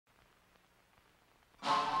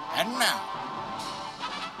And now,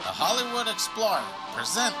 the Hollywood Explorer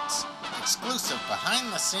presents exclusive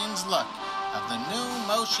behind-the-scenes look of the new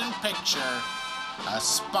motion picture, A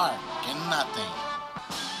Spark in Nothing.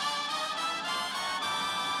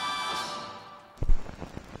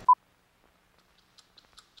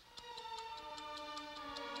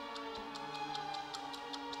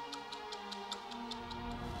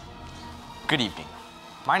 Good evening.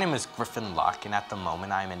 My name is Griffin Loch, and at the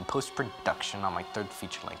moment I am in post-production on my third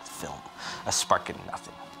feature-length film, A Spark in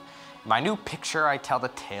Nothing. In my new picture, I tell the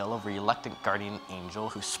tale of a reluctant guardian angel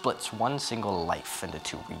who splits one single life into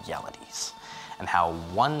two realities, and how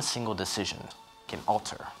one single decision can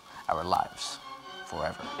alter our lives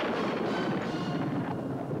forever.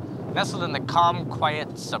 Nestled in the calm,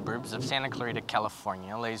 quiet suburbs of Santa Clarita,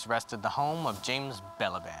 California, lays rested the home of James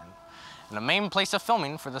Belivan, and the main place of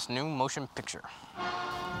filming for this new motion picture.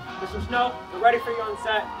 Mr. Snow, we're ready for you on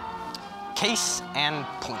set. Case and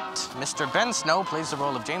point. Mr. Ben Snow plays the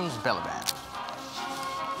role of James Belivan.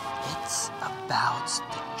 It's about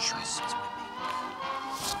the choices we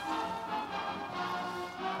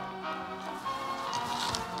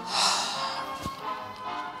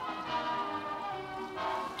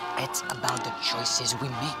make. It's about the choices we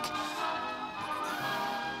make.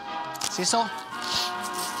 Cecil?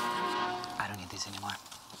 I don't need these anymore.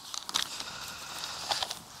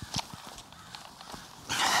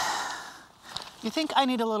 You think I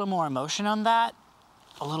need a little more emotion on that?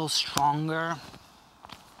 A little stronger?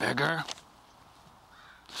 Bigger?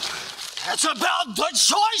 It's about the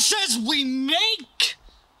choices we make!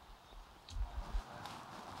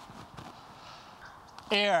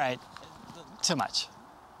 All right, too much.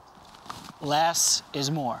 Less is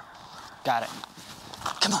more. Got it.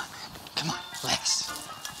 Come on, less.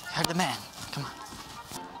 You're the man, come on.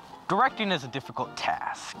 Directing is a difficult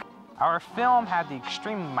task. Our film had the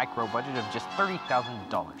extreme micro budget of just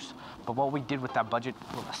 $30,000, but what we did with that budget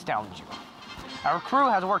will astound you. Our crew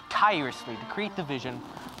has worked tirelessly to create the vision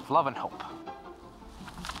of love and hope.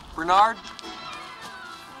 Bernard?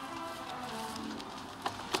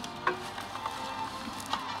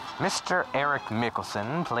 Mr. Eric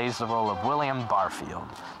Mickelson plays the role of William Barfield,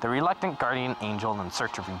 the reluctant guardian angel in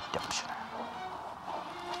search of redemption.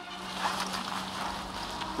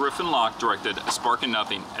 Griffin Loch directed A Spark in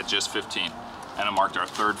Nothing at just 15, and it marked our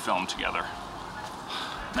third film together.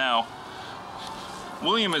 Now,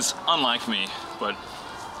 William is unlike me, but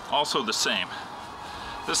also the same.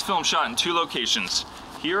 This film shot in two locations,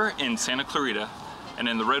 here in Santa Clarita and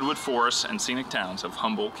in the redwood forests and scenic towns of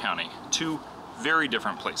Humboldt County. Two very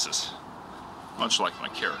different places, much like my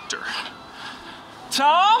character.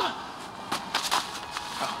 Tom?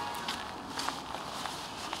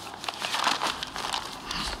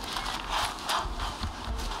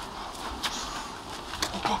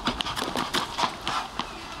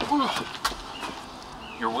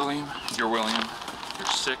 You're William, you're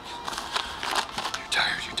sick, you're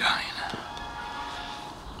tired, you're dying.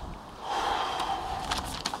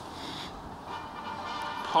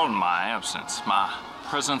 Pardon my absence. My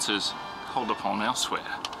presence is called upon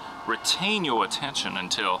elsewhere. Retain your attention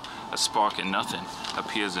until A Spark in Nothing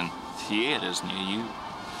appears in theaters near you.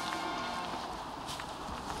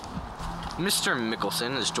 Mr.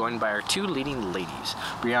 Mickelson is joined by our two leading ladies,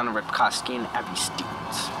 Brianna Ripkowski and Abby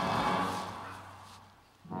Stevens.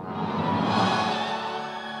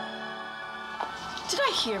 Did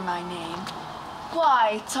I hear my name?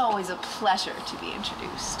 Why, it's always a pleasure to be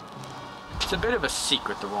introduced. It's a bit of a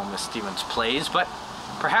secret, the role Miss Stevens plays, but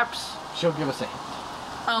perhaps she'll give us a hint.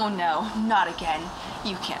 Oh no, not again.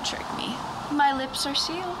 You can't trick me. My lips are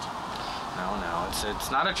sealed. No, it's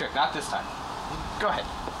not a trick, not this time. Go ahead.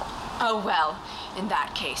 Oh well, in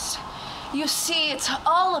that case. You see, it's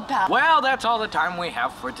all about... Well, that's all the time we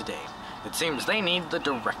have for today. It seems they need the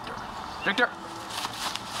director. Victor?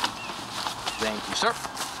 Thank you, sir.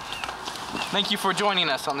 Thank you for joining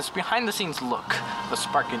us on this behind-the-scenes look of A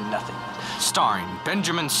Spark in Nothing, starring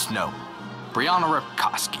Benjamin Snow, Brianna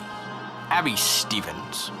Ripkowski, Abby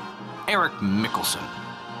Stevens, Eric Mickelson,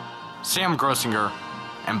 Sam Grossinger,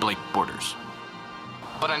 and Blake Borders.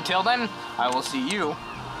 But until then, I will see you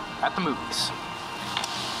at the movies.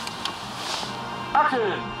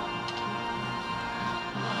 Action!